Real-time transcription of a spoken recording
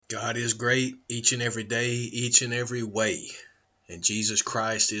God is great each and every day, each and every way. And Jesus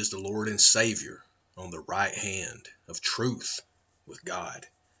Christ is the Lord and Savior on the right hand of truth with God.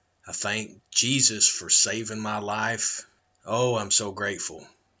 I thank Jesus for saving my life. Oh, I'm so grateful.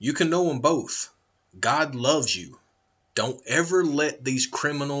 You can know them both. God loves you. Don't ever let these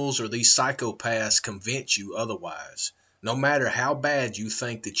criminals or these psychopaths convince you otherwise. No matter how bad you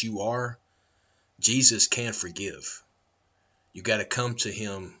think that you are, Jesus can forgive. You got to come to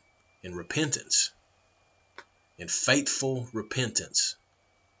him in repentance, in faithful repentance.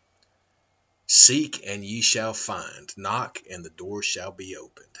 Seek and ye shall find. Knock and the door shall be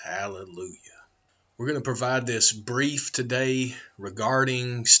opened. Hallelujah. We're going to provide this brief today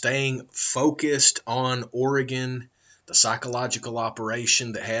regarding staying focused on Oregon, the psychological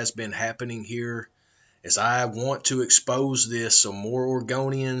operation that has been happening here, as I want to expose this so more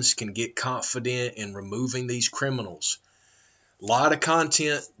Oregonians can get confident in removing these criminals. A lot of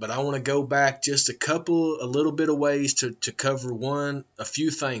content, but I want to go back just a little bit of ways to cover a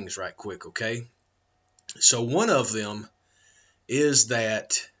few things right quick, okay? So one of them is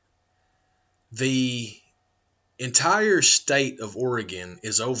that the entire state of Oregon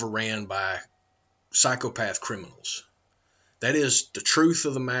is overran by psychopath criminals. That is the truth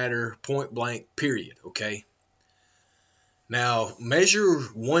of the matter, point blank, period, okay? Now, Measure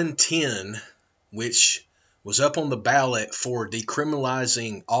 110, which was up on the ballot for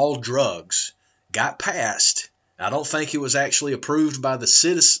decriminalizing all drugs, got passed. I don't think it was actually approved by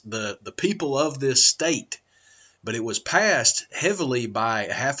the people of this state, but it was passed heavily by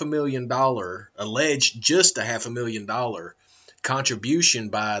alleged just a $500,000 contribution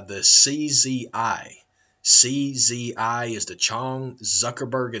by the CZI. CZI is the Chong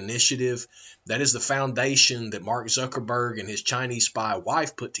Zuckerberg Initiative. That is the foundation that Mark Zuckerberg and his Chinese spy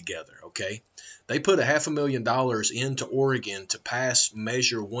wife put together, okay? They put a $500,000 into Oregon to pass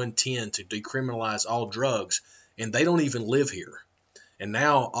Measure 110 to decriminalize all drugs, and they don't even live here. And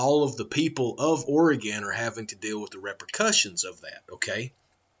now all of the people of Oregon are having to deal with the repercussions of that, okay?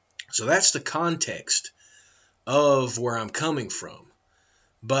 So that's the context of where I'm coming from.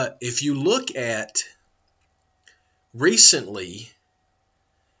 But if you look at recently,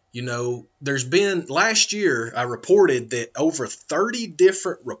 there's been, last year I reported that over 30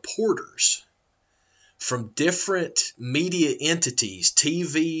 different reporters from different media entities,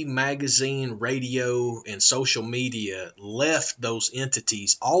 TV, magazine, radio, and social media, left those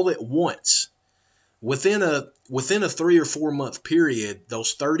entities all at once. Within a 3 or 4 month period,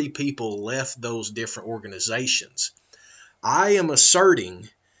 those 30 people left those different organizations. I am asserting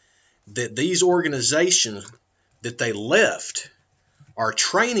that these organizations that they left are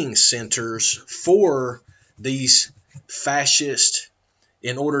training centers for these fascists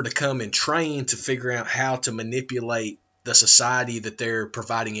in order to come and train to figure out how to manipulate the society that they're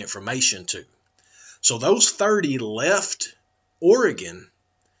providing information to. So those 30 left Oregon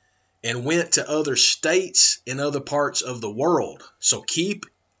and went to other states and other parts of the world. So keep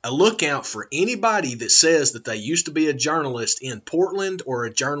a lookout for anybody that says that they used to be a journalist in Portland or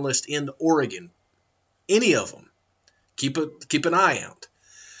a journalist in Oregon. Any of them. Keep an eye out.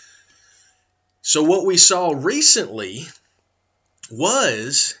 So what we saw recently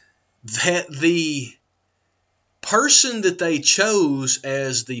was that the person that they chose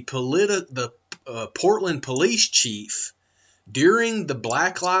as the Portland police chief during the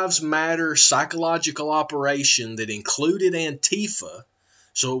Black Lives Matter psychological operation that included Antifa,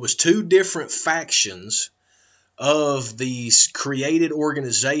 so it was two different factions of these created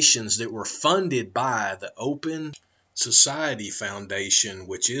organizations that were funded by the Open Society Foundation,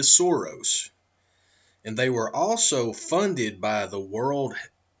 which is Soros. And they were also funded by the World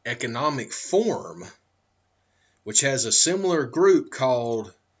Economic Forum, which has a similar group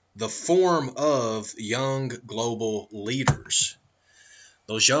called the Forum of Young Global Leaders.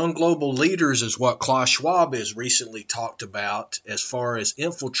 Those young global leaders is what Klaus Schwab has recently talked about as far as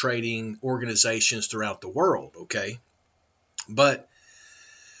infiltrating organizations throughout the world, okay? But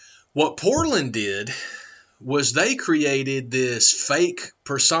what Portland did was they created this fake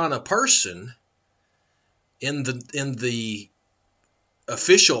persona person in the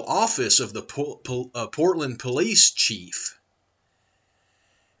official office of the Portland police chief.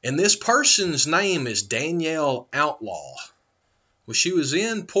 And this person's name is Danielle Outlaw. Well, she was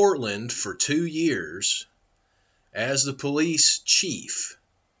in Portland for 2 years as the police chief.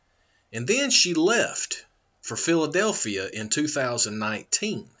 And then she left for Philadelphia in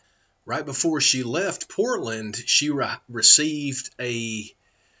 2019. Right before she left Portland, she received a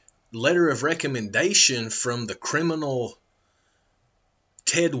letter of recommendation from the criminal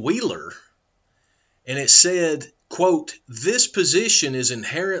Ted Wheeler, and it said, Quote, this position is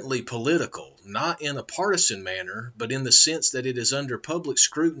inherently political, not in a partisan manner, but in the sense that it is under public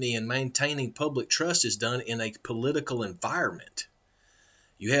scrutiny and maintaining public trust is done in a political environment.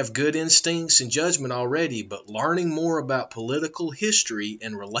 You have good instincts and judgment already, but learning more about political history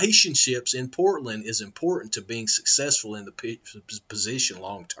and relationships in Portland is important to being successful in the position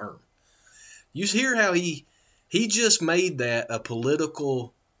long term. You hear how he just made that a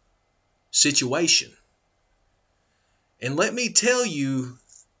political situation. And let me tell you,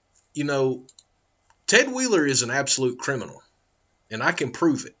 Ted Wheeler is an absolute criminal, and I can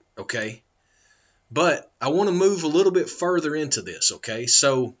prove it, okay? But I want to move a little bit further into this, okay?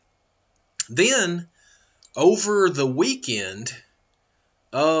 So then over the weekend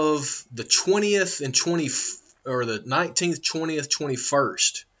of the 20th and 20th, or the 19th, 20th,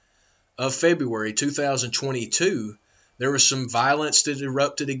 21st of February 2022, there was some violence that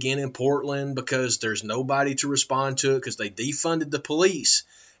erupted again in Portland because there's nobody to respond to it because they defunded the police.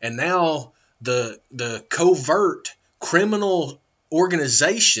 And now the covert criminal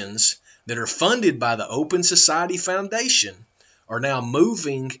organizations that are funded by the Open Society Foundation are now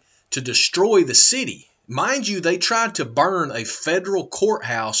moving to destroy the city. Mind you, they tried to burn a federal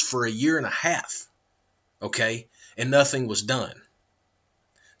courthouse for a year and a half, okay? And nothing was done.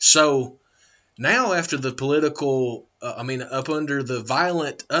 So now after the political, up under the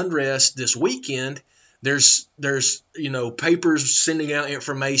violent unrest this weekend, there's papers sending out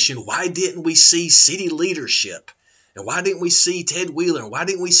information. Why didn't we see city leadership? And why didn't we see Ted Wheeler? And why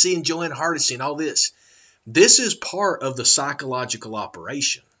didn't we see Joanne Hardesty and all this? This is part of the psychological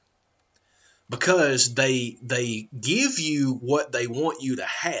operation. Because they give you what they want you to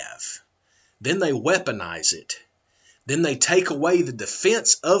have. Then they weaponize it. Then they take away the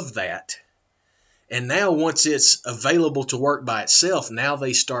defense of that. And now once it's available to work by itself, now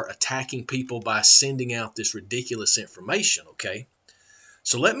they start attacking people by sending out this ridiculous information, okay?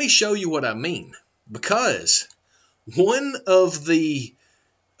 So let me show you what I mean. Because one of the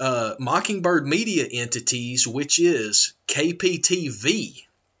Mockingbird media entities, which is KPTV,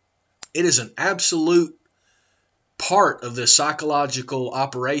 it is an absolute part of the psychological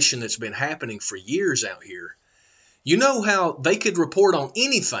operation that's been happening for years out here. You know how they could report on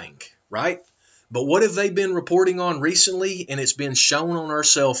anything, right? But what have they been reporting on recently? And it's been shown on our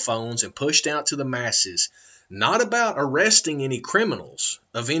cell phones and pushed out to the masses. Not about arresting any criminals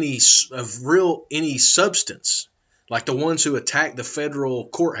of any substance, like the ones who attacked the federal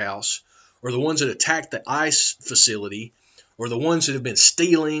courthouse, or the ones that attacked the ICE facility, or the ones that have been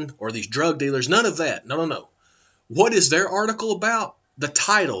stealing, or these drug dealers. None of that. No. What is their article about? The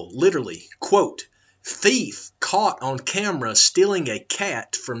title, literally, quote, thief caught on camera stealing a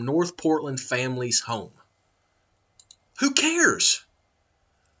cat from North Portland family's home. Who cares?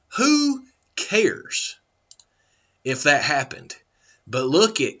 Who cares if that happened? But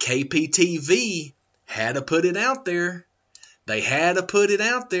look at KPTV had to put it out there. They had to put it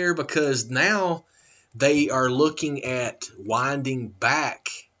out there because now they are looking at winding back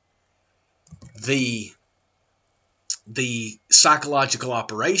the psychological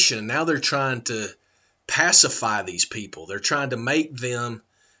operation. Now they're trying to pacify these people. They're trying to make them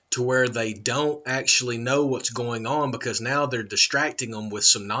to where they don't actually know what's going on because now they're distracting them with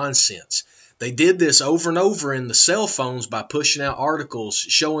some nonsense. They did this over and over in the cell phones by pushing out articles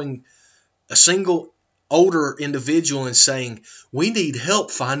showing a single older individual and saying, we need help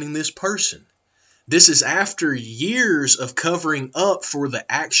finding this person. This is after years of covering up for the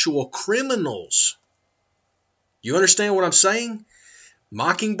actual criminals. You understand what I'm saying?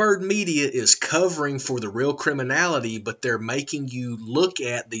 Mockingbird Media is covering for the real criminality, but they're making you look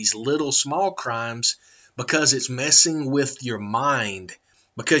at these little small crimes because it's messing with your mind.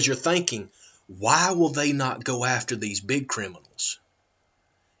 Because you're thinking, why will they not go after these big criminals?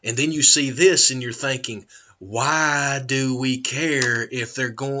 And then you see this and you're thinking, why do we care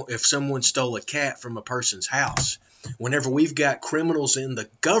if someone stole a cat from a person's house? Whenever we've got criminals in the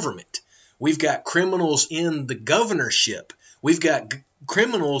government, we've got criminals in the governorship, we've got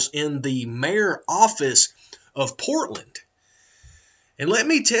criminals in the mayor office of Portland. And let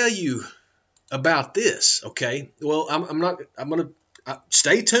me tell you about this, okay? Well, I'm going to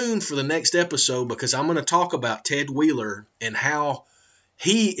stay tuned for the next episode because I'm going to talk about Ted Wheeler and how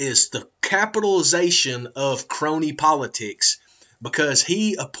he is the capitalization of crony politics because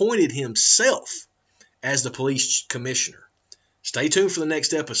he appointed himself as the police commissioner. Stay tuned for the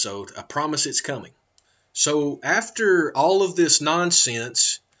next episode. I promise it's coming. So after all of this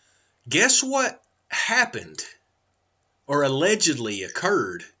nonsense, guess what happened or allegedly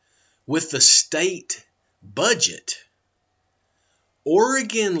occurred with the state budget?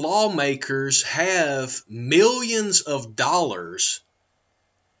 Oregon lawmakers have millions of dollars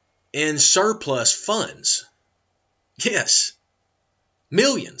in surplus funds. Yes,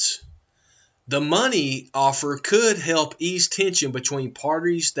 millions. The money offer could help ease tension between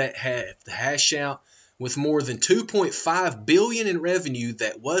parties that have to hash out with more than $2.5 billion in revenue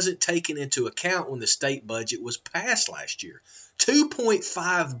that wasn't taken into account when the state budget was passed last year.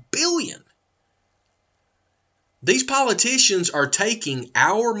 $2.5 billion. These politicians are taking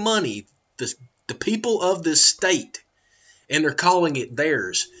our money, the people of this state, and they're calling it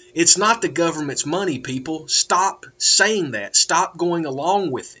theirs. It's not the government's money, people. Stop saying that. Stop going along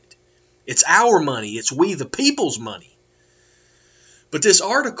with it. It's our money. It's we the people's money. But this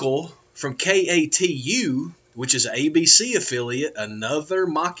article from KATU, which is an ABC affiliate, another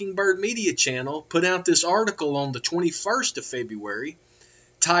Mockingbird media channel, put out this article on the 21st of February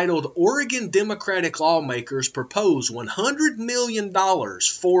titled, Oregon Democratic Lawmakers Propose $100 million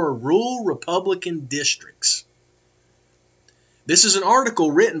for Rural Republican Districts. This is an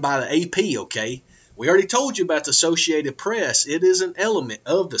article written by the AP, okay? We already told you about the Associated Press. It is an element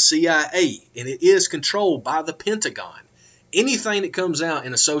of the CIA, and it is controlled by the Pentagon. Anything that comes out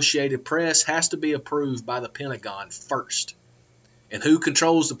in Associated Press has to be approved by the Pentagon first. And who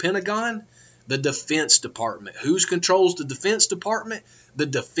controls the Pentagon? The Defense Department. Who controls the Defense Department? The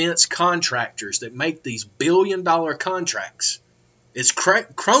defense contractors that make these billion-dollar contracts. It's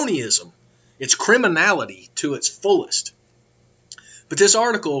cronyism. It's criminality to its fullest. But this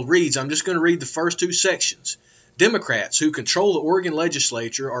article reads, I'm just going to read the first two sections. Democrats who control the Oregon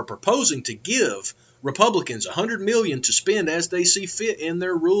legislature are proposing to give Republicans $100 million to spend as they see fit in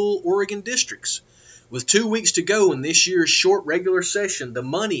their rural Oregon districts. With 2 weeks to go in this year's short regular session, the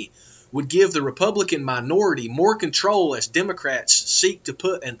money would give the Republican minority more control as Democrats seek to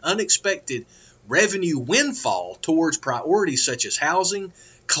put an unexpected revenue windfall towards priorities such as housing,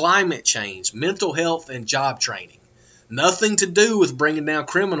 climate change, mental health, and job training. Nothing to do with bringing down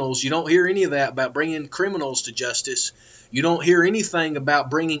criminals. You don't hear any of that about bringing criminals to justice. You don't hear anything about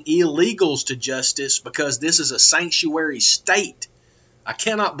bringing illegals to justice because this is a sanctuary state. I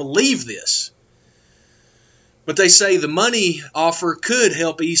cannot believe this. But they say the money offer could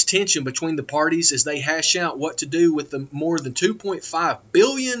help ease tension between the parties as they hash out what to do with the more than $2.5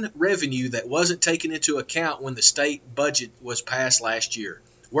 billion revenue that wasn't taken into account when the state budget was passed last year.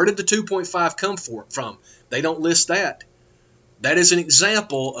 Where did the 2.5 come from? They don't list that. That is an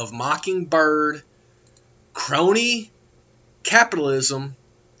example of Mockingbird, crony capitalism,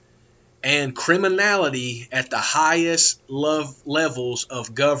 and criminality at the highest levels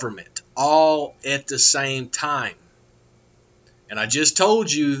of government, all at the same time. And I just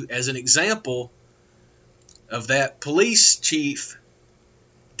told you as an example of that police chief,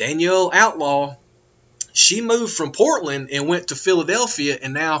 Danielle Outlaw. She moved from Portland and went to Philadelphia,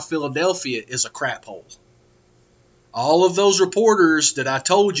 and now Philadelphia is a crap hole. All of those reporters that I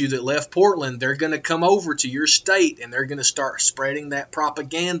told you that left Portland, they're going to come over to your state and they're going to start spreading that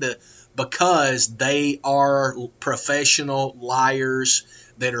propaganda because they are professional liars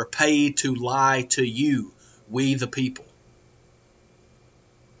that are paid to lie to you, we the people.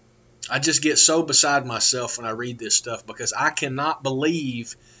 I just get so beside myself when I read this stuff because I cannot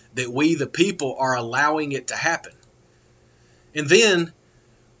believe that we the people are allowing it to happen. And then,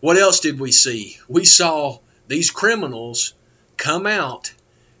 what else did we see? We saw these criminals come out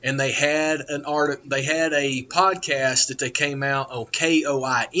and they had a podcast that they came out on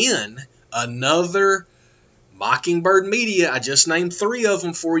KOIN, another Mockingbird Media. I just named 3 of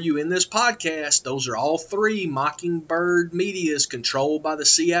them for you in this podcast. Those are all 3 Mockingbird Medias controlled by the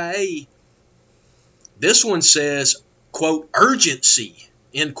CIA. This one says, quote, urgency,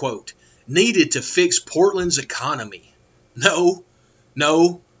 end quote, needed to fix Portland's economy. No,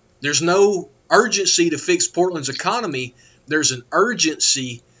 there's no urgency to fix Portland's economy. There's an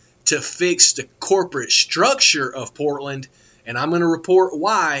urgency to fix the corporate structure of Portland, and I'm going to report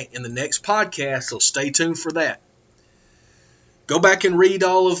why in the next podcast, so stay tuned for that. Go back and read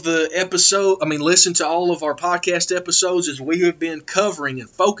all of the listen to all of our podcast episodes as we have been covering and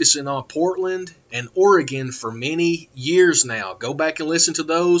focusing on Portland and Oregon for many years now. Go back and listen to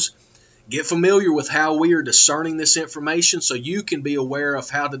those. Get familiar with how we are discerning this information so you can be aware of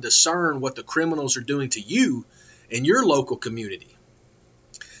how to discern what the criminals are doing to you in your local community.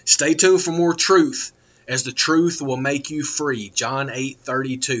 Stay tuned for more truth, as the truth will make you free. John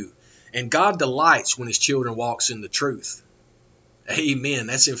 8:32. And God delights when his children walks in the truth. Amen.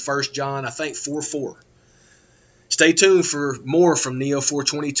 That's in 1 John, I think, 4:4. Stay tuned for more from Neo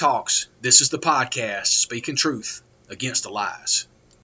 420 Talks. This is the podcast, Speaking Truth Against the Lies.